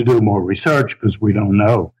 We need to do more research because we don't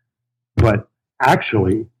know. But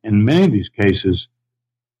actually, in many of these cases,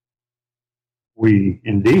 we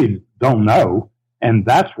indeed don't know. And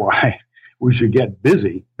that's why we should get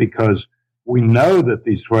busy, because we know that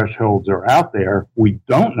these thresholds are out there. We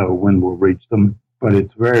don't know when we'll reach them, but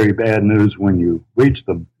it's very bad news when you reach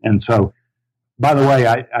them. And so, by the way,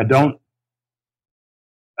 I don't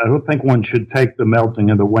think one should take the melting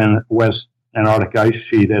of the West Antarctic ice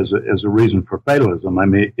sheet as a reason for fatalism. I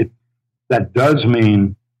mean, that does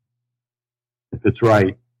mean, if it's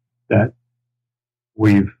right, that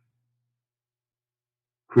we've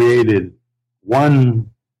created one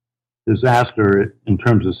disaster in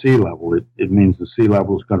terms of sea level. It means the sea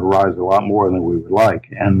level is going to rise a lot more than we would like,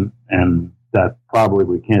 and that probably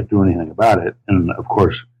we can't do anything about it. And of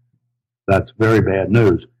course, that's very bad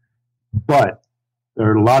news. But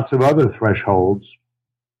there are lots of other thresholds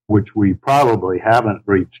which we probably haven't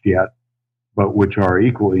reached yet, but which are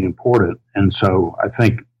equally important. And so I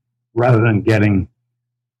think rather than getting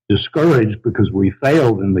discouraged because we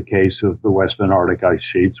failed in the case of the West Antarctic ice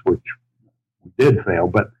sheets, which we did fail,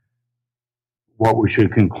 but what we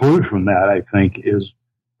should conclude from that, I think, is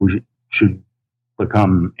we should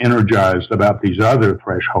become energized about these other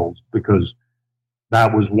thresholds, because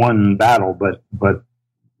that was one battle, but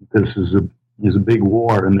this is a big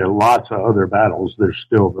war, and there are lots of other battles. There's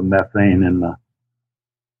still the methane in the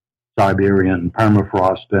Siberian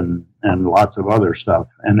permafrost and lots of other stuff,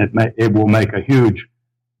 and it will make a huge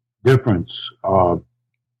difference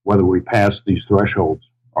whether we pass these thresholds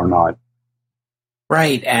or not.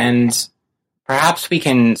 Right, and perhaps we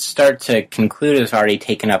can start to conclude, as already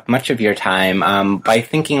taken up much of your time, by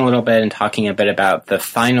thinking a little bit and talking a bit about the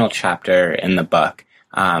final chapter in the book,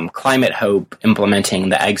 Climate Hope, Implementing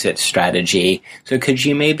the Exit Strategy. So could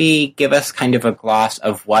you maybe give us kind of a gloss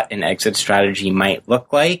of what an exit strategy might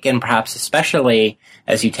look like, and perhaps especially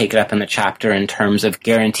as you take it up in the chapter in terms of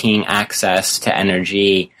guaranteeing access to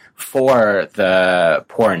energy for the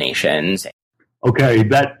poor nations? Okay,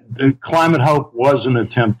 Climate Hope was an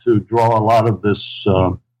attempt to draw a lot of this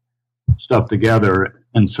stuff together,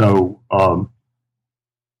 and so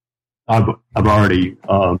I've already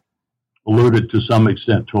alluded to some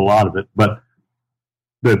extent to a lot of it. But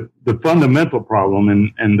the fundamental problem,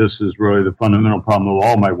 and this is really the fundamental problem of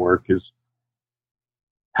all my work, is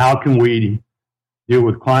how can we deal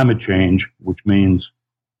with climate change, which means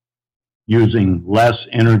using less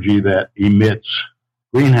energy that emits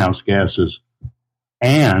greenhouse gases,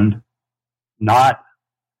 and not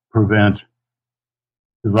prevent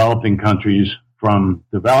developing countries from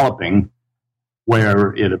developing,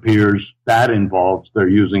 where it appears that involves they're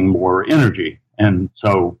using more energy. And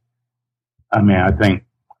so, I mean, I think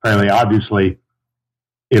fairly obviously,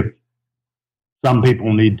 if some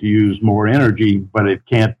people need to use more energy, but it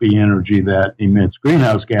can't be energy that emits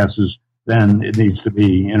greenhouse gases, then it needs to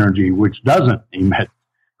be energy which doesn't emit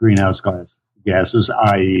greenhouse gases,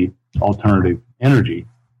 i.e. alternative energy.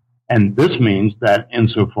 And this means that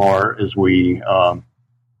insofar as we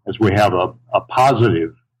have a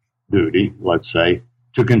positive duty, let's say,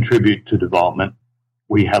 to contribute to development,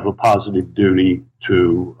 we have a positive duty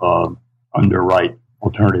to underwrite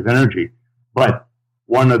alternative energy. But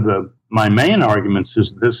one of my main arguments is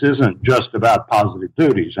this isn't just about positive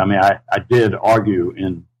duties. I mean, I did argue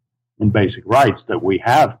in basic rights that we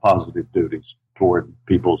have positive duties toward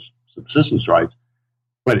people's subsistence rights.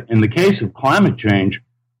 But in the case of climate change,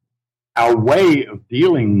 our way of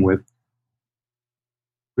dealing with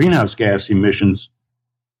greenhouse gas emissions,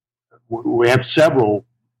 we have several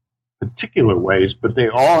particular ways, but they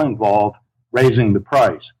all involve raising the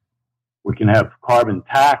price. We can have carbon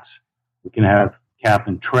tax, we can have cap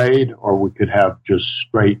and trade, or we could have just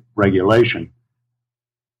straight regulation.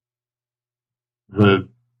 The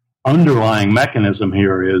underlying mechanism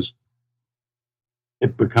here is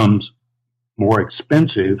it becomes more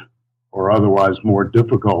expensive or otherwise more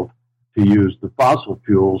difficult to use the fossil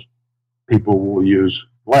fuels. People will use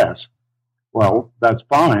less. Well, that's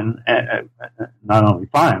fine. Not only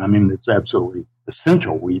fine, I mean, it's absolutely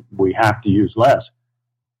essential. We have to use less.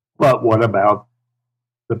 But what about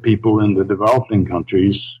the people in the developing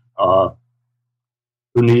countries who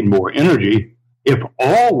need more energy? If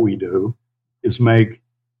all we do is make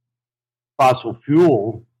fossil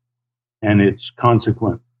fuel and its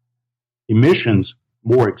consequent emissions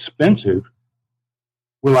more expensive,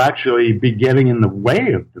 we'll actually be getting in the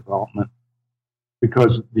way of development,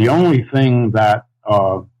 because the only thing that,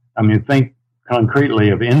 think concretely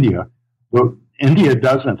of India. But India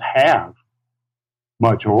doesn't have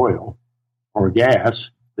much oil or gas.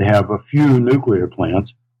 They have a few nuclear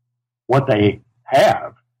plants. What they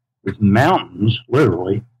have is mountains,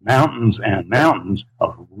 literally mountains and mountains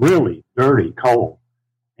of really dirty coal.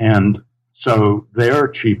 And so their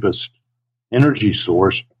cheapest energy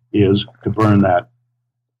source is to burn that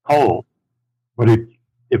coal. But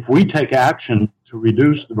if we take action to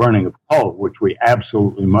reduce the burning of coal, which we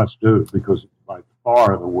absolutely must do because it's by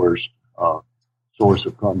far the worst source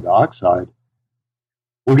of carbon dioxide,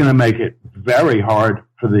 we're going to make it very hard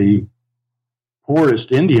for the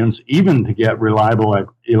poorest Indians even to get reliable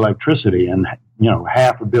electricity. And,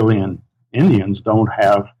 500 million Indians don't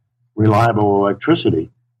have reliable electricity.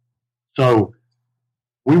 So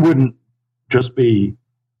we wouldn't just be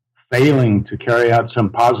failing to carry out some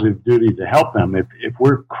positive duty to help them. If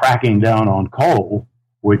we're cracking down on coal,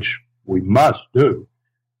 which we must do,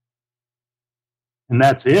 and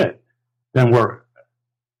that's it, then we're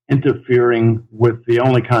interfering with the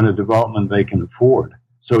only kind of development they can afford.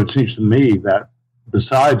 So it seems to me that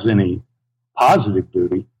besides any positive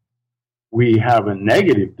duty, we have a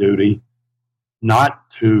negative duty not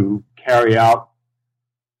to carry out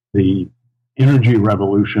the energy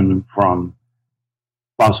revolution from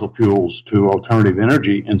fossil fuels to alternative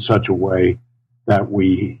energy in such a way that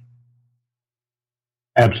we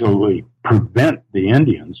absolutely prevent the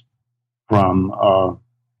Indians from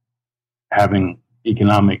having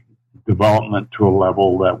economic development to a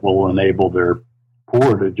level that will enable their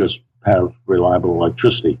poor to just have reliable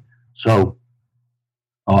electricity. So,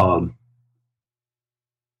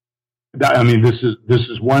 this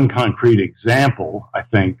is one concrete example, I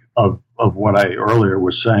think, of what I earlier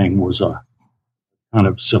was saying was a kind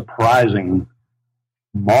of surprising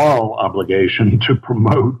moral obligation to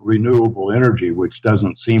promote renewable energy, which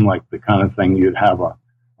doesn't seem like the kind of thing you'd have a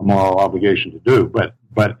moral obligation to do.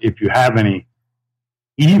 But if you have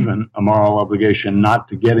even a moral obligation not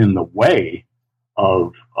to get in the way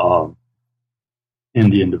of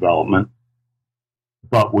Indian development,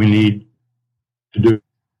 but we need to do what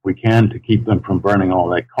we can to keep them from burning all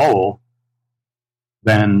that coal,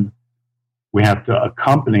 then we have to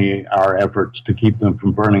accompany our efforts to keep them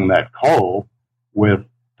from burning that coal with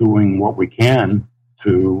doing what we can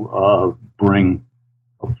to bring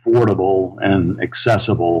affordable and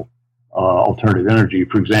accessible alternative energy.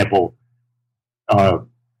 For example,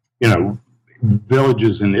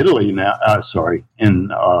 villages in Italy now,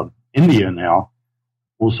 in India now,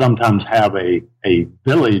 will sometimes have a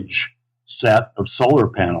village set of solar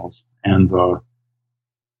panels, and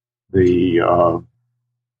the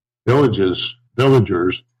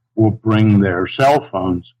villagers will bring their cell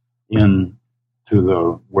phones in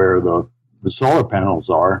to where the solar panels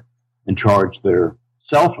are and charge their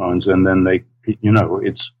cell phones, and then they,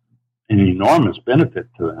 it's an enormous benefit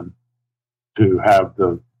to them to have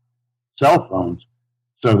the cell phones.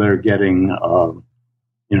 So they're getting,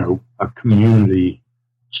 a community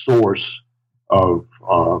source of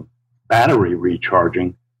battery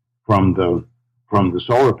recharging from the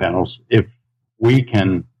solar panels. If we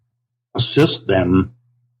can assist them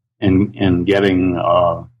in getting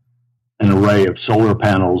an array of solar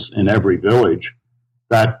panels in every village,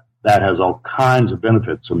 that has all kinds of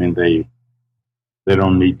benefits. I mean, they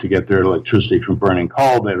don't need to get their electricity from burning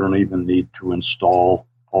coal. They don't even need to install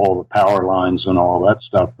all the power lines and all that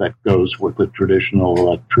stuff that goes with the traditional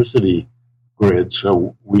electricity grid.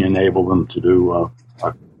 So we enable them to do a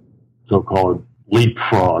so-called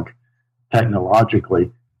leapfrog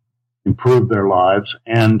technologically, improve their lives,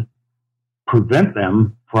 and prevent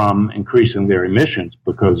them from increasing their emissions,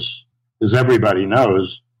 because, as everybody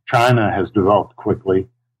knows, China has developed quickly,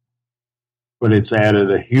 but it's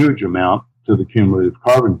added a huge amount to the cumulative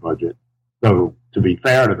carbon budget. So, to be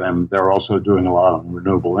fair to them, they're also doing a lot on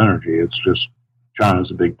renewable energy. It's just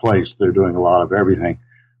China's a big place. They're doing a lot of everything.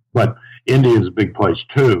 But India's a big place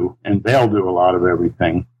too, and they'll do a lot of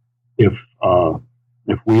everything if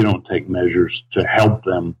we don't take measures to help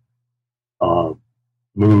them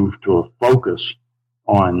move to a focus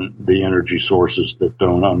on the energy sources that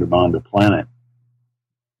don't undermine the planet.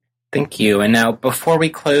 Thank you. And now, before we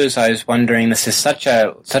close, I was wondering, this is such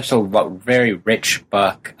a very rich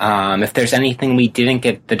book. If there's anything we didn't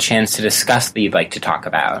get the chance to discuss that you'd like to talk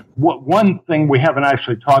about. One thing we haven't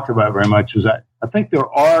actually talked about very much is that I think there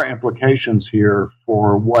are implications here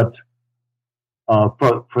for what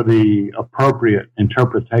for the appropriate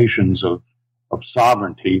interpretations of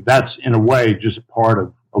sovereignty. That's in a way just part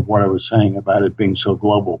of what I was saying about it being so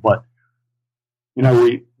global. But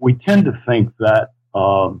we tend to think that.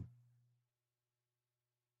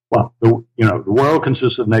 The world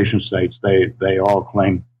consists of nation states. They all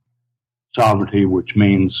claim sovereignty, which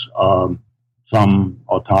means some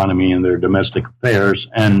autonomy in their domestic affairs,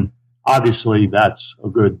 and obviously that's a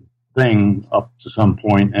good thing up to some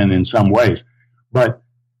point and in some ways. But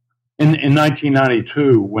in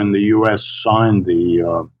 1992, when the U.S. signed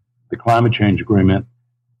the climate change agreement,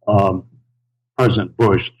 President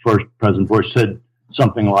Bush said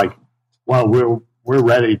something like, "Well, we're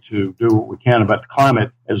ready to do what we can about the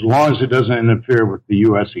climate as long as it doesn't interfere with the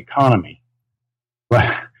U.S. economy." But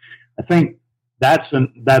I think that's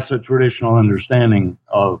a traditional understanding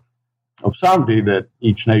of sovereignty, that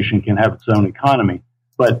each nation can have its own economy.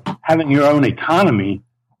 But having your own economy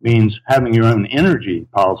means having your own energy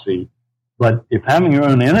policy. But if having your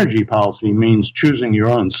own energy policy means choosing your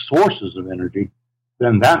own sources of energy,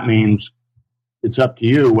 then that means it's up to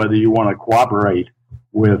you whether you want to cooperate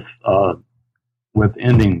with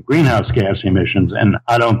ending greenhouse gas emissions, and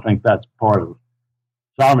I don't think that's part of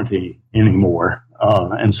sovereignty anymore.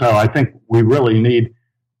 And so I think we really need,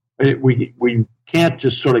 we can't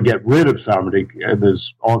just sort of get rid of sovereignty.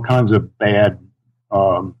 There's all kinds of bad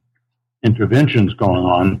interventions going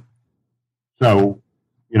on. So,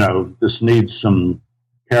 this needs some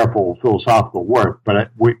careful philosophical work,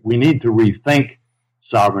 but we need to rethink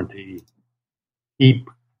sovereignty, keep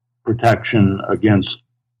protection against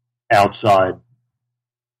outside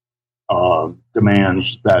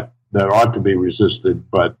demands that ought to be resisted,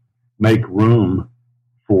 but make room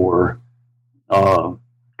for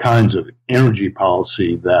kinds of energy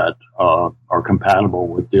policy that are compatible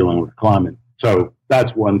with dealing with climate. So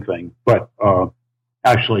that's one thing. But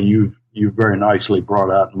actually, you've very nicely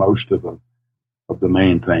brought out most of the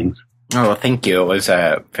main things. Oh, well, thank you. It was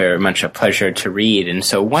very much a pleasure to read. And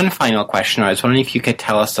so one final question, I was wondering if you could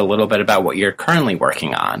tell us a little bit about what you're currently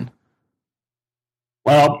working on.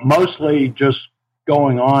 Well, mostly just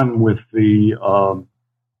going on with the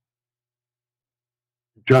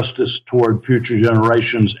justice toward future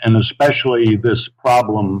generations, and especially this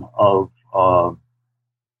problem of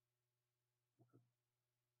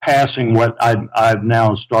passing what I've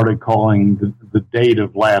now started calling the date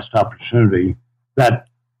of last opportunity. That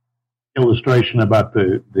illustration about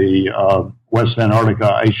the West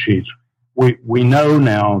Antarctica ice sheets. We know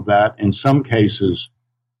now that in some cases,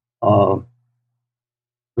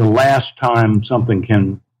 the last time something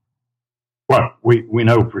can, well, we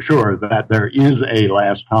know for sure that there is a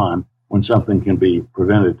last time when something can be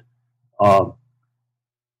prevented. Often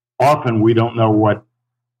we don't know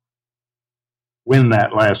when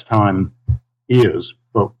that last time is,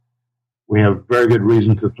 but we have very good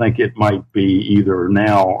reason to think it might be either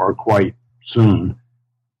now or quite soon.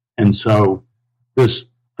 And so this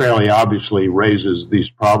fairly obviously raises these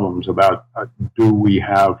problems about do we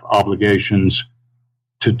have obligations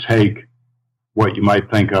to take what you might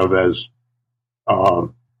think of as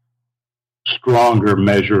stronger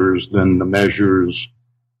measures than the measures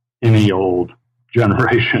any old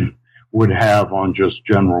generation would have on just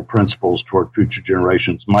general principles toward future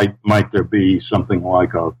generations. Might there be something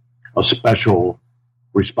like a special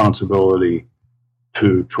responsibility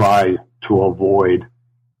to try to avoid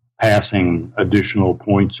passing additional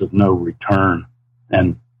points of no return?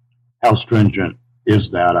 And how stringent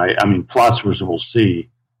is that? I mean, philosophers will see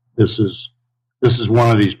this is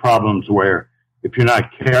one of these problems where if you're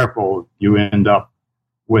not careful, you end up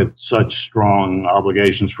with such strong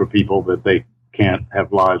obligations for people that they can't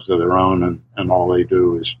have lives of their own, and all they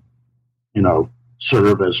do is,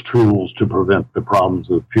 serve as tools to prevent the problems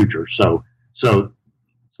of the future. So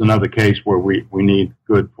it's another case where we need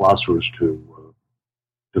good philosophers to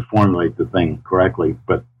formulate the thing correctly.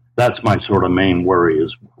 But that's my sort of main worry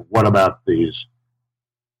is what about these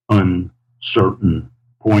uncertain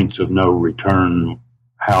points of no return?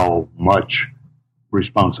 How much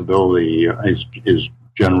responsibility is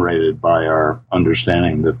generated by our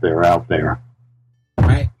understanding that they're out there?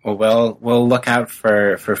 Right. Well, we'll look out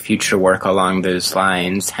for future work along those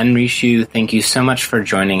lines. Henry Shue, thank you so much for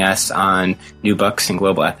joining us on New Books in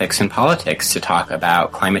Global Ethics and Politics to talk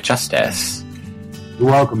about climate justice. You're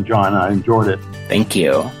welcome, John. I enjoyed it. Thank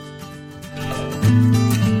you.